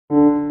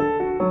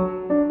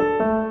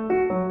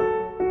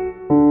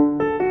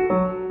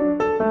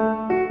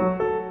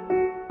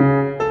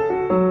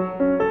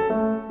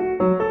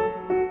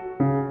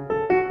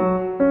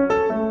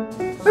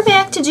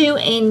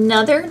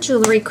another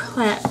jewelry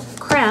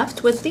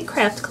craft with the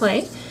craft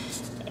clay.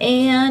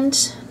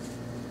 And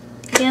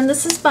again,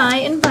 this is by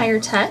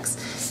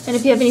Envirotex. And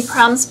if you have any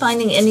problems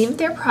finding any of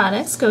their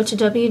products, go to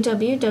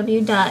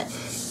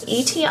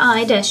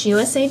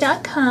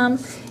www.eti-usa.com,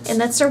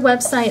 and that's their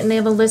website, and they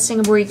have a listing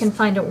of where you can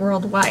find it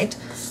worldwide.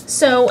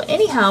 So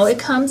anyhow, it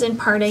comes in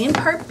part A and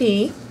part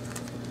B,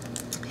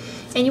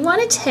 and you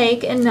want to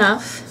take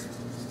enough,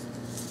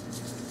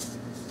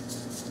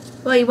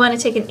 well, you want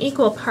to take an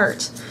equal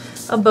part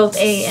of both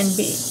A and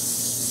B.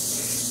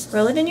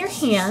 Roll it in your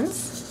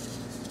hands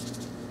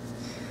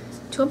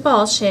to a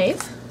ball shape.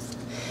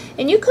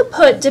 And you could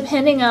put,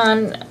 depending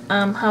on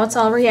how it's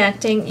all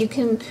reacting, you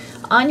can,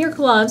 on your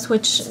gloves,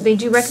 which they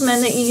do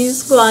recommend that you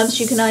use gloves,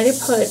 you can either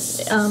put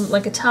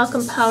like a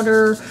talcum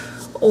powder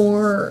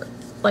or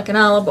like an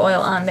olive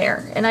oil on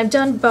there. And I've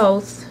done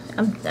both.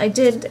 I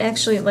did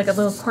actually like a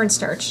little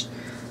cornstarch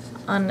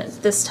on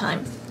it this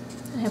time.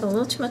 I have a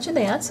little too much of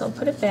that, so I'll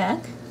put it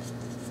back.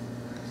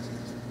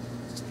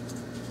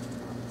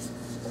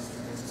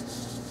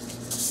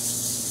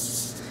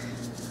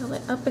 Roll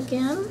it up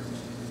again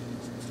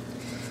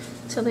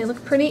until they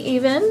look pretty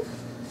even.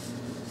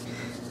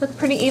 Look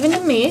pretty even to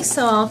me,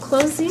 so I'll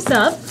close these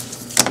up.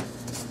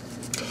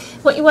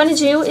 What you want to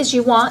do is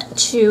you want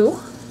to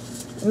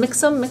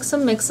mix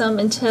them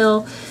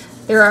until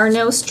there are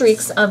no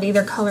streaks of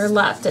either color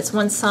left. It's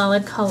one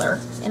solid color.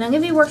 And I'm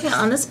going to be working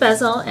on this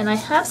bezel, and I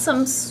have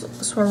some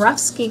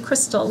Swarovski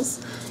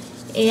crystals.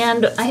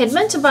 And I had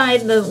meant to buy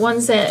the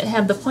ones that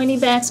have the pointy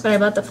backs, but I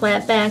bought the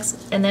flat backs,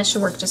 and that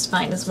should work just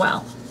fine as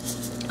well.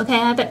 Okay,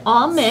 I have it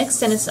all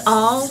mixed, and it's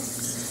all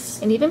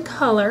an even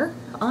color.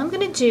 All I'm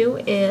going to do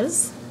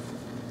is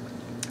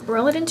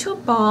roll it into a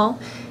ball,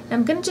 and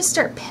I'm going to just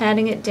start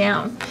patting it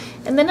down.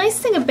 And the nice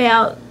thing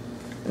about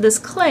this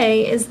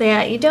clay is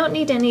that you don't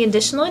need any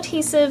additional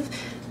adhesive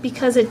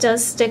because it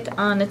does stick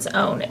on its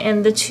own.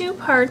 And the two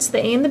parts,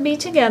 the A and the B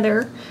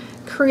together,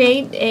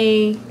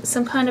 create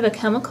some kind of a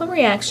chemical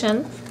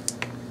reaction,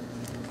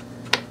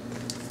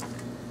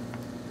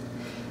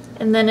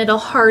 and then it'll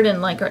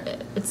harden like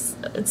it's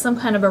some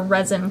kind of a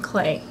resin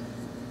clay.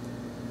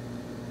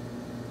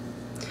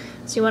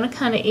 So you want to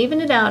kind of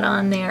even it out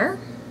on there.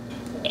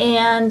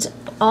 And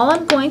all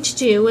I'm going to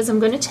do is I'm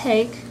going to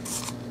take,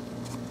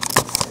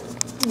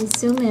 let me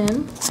zoom in,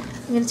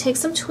 I'm going to take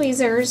some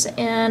tweezers,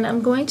 and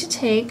I'm going to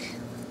take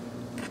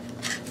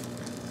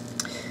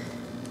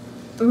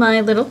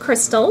my little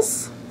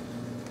crystals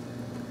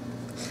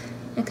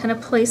and kind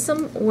of place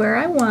them where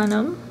I want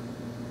them,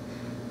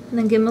 and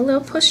then give them a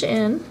little push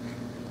in.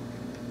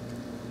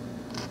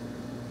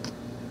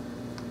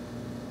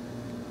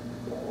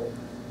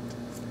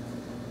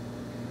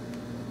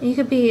 You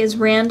could be as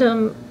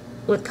random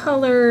with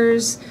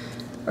colors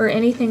or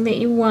anything that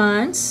you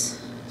want.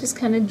 Just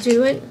kind of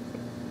do it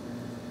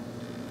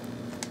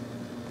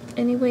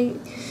any way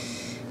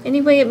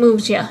it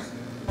moves you.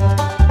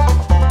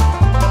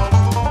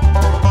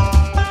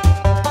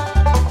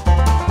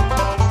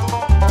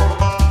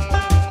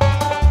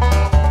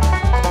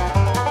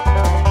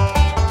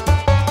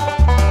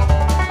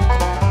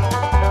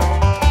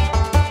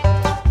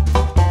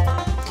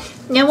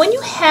 Now when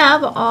you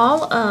have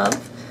all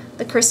of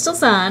the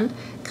crystals on,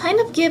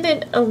 kind of give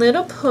it a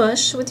little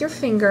push with your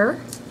finger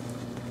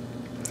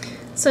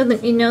so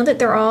that you know that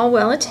they're all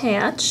well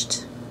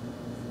attached,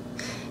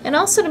 and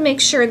also to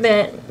make sure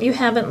that you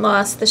haven't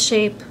lost the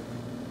shape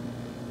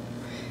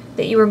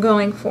that you were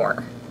going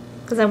for,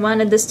 because I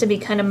wanted this to be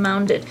kind of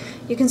mounded.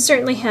 You can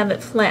certainly have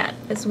it flat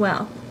as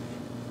well.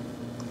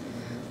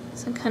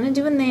 So I'm kind of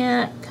doing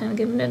that, kind of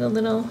giving it a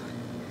little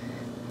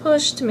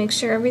push to make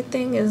sure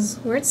everything is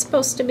where it's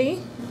supposed to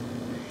be.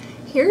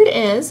 Here it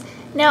is.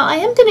 Now I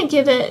am going to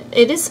give it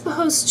is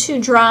supposed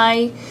to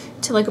dry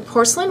to like a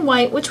porcelain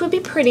white, which would be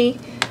pretty,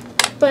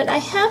 but I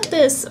have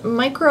this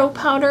micro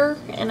powder,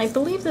 and I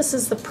believe this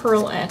is the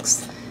Pearl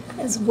X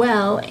as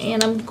well,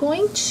 and I'm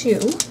going to,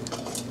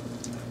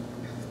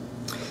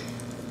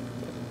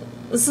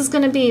 this is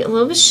going to be a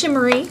little bit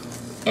shimmery,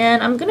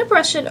 and I'm going to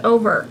brush it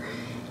over,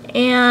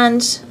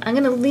 and I'm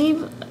going to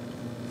leave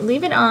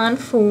it on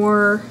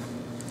for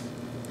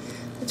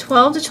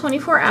 12 to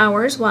 24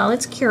 hours while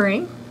it's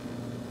curing.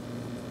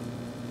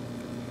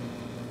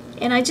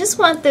 And I just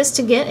want this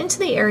to get into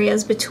the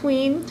areas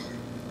between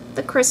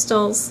the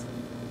crystals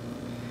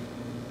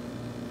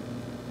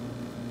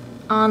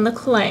on the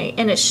clay,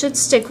 and it should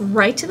stick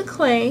right to the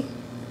clay,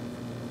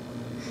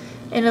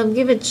 and it'll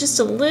give it just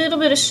a little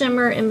bit of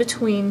shimmer in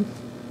between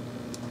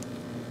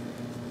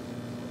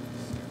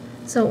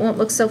so it won't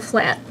look so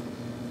flat.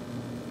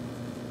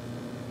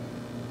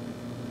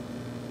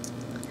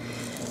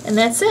 And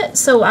that's it.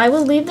 So I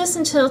will leave this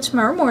until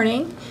tomorrow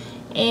morning,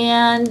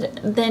 and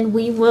then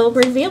we will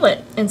reveal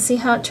it and see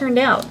how it turned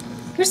out.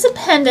 Here's the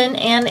pendant,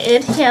 and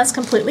it has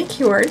completely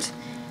cured.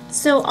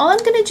 So all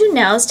I'm going to do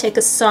now is take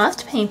a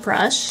soft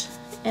paintbrush,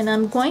 and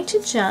I'm going to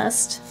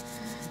just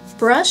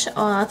brush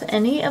off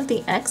any of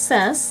the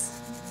excess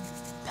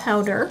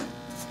powder.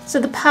 So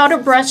the powder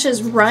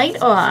brushes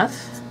right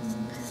off,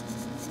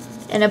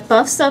 and it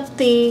buffs up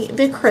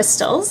the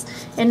crystals,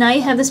 and now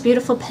you have this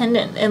beautiful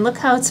pendant, and look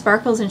how it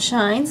sparkles and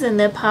shines, and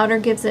the powder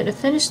gives it a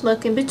finished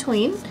look in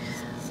between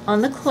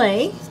on the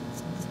clay.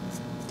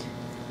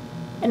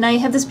 And now you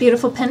have this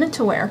beautiful pendant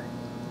to wear.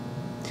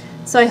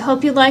 So I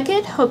hope you like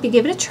it, hope you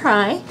give it a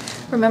try.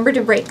 Remember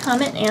to rate,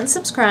 comment, and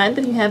subscribe.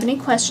 If you have any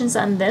questions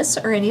on this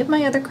or any of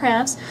my other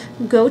crafts,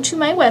 go to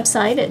my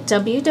website at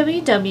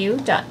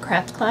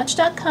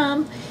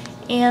www.craftclatch.com,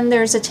 and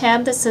there's a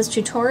tab that says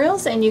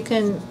tutorials, and you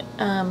can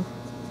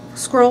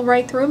scroll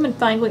right through them and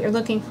find what you're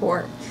looking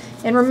for.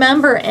 And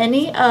remember,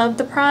 any of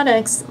the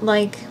products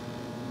like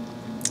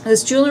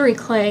this jewelry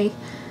clay,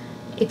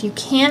 if you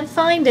can't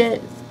find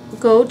it,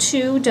 go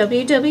to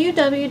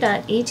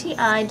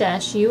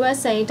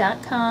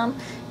www.eti-usa.com,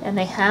 and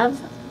they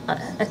have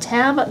a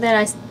tab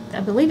that I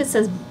believe it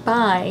says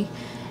buy,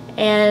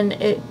 and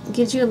it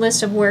gives you a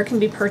list of where it can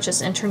be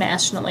purchased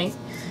internationally.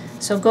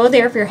 So go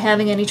there if you're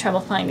having any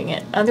trouble finding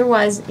it.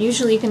 Otherwise,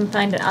 usually you can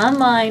find it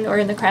online or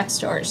in the craft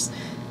stores.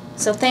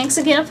 So thanks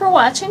again for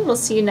watching. We'll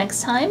see you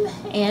next time,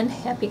 and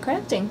happy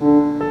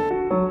crafting.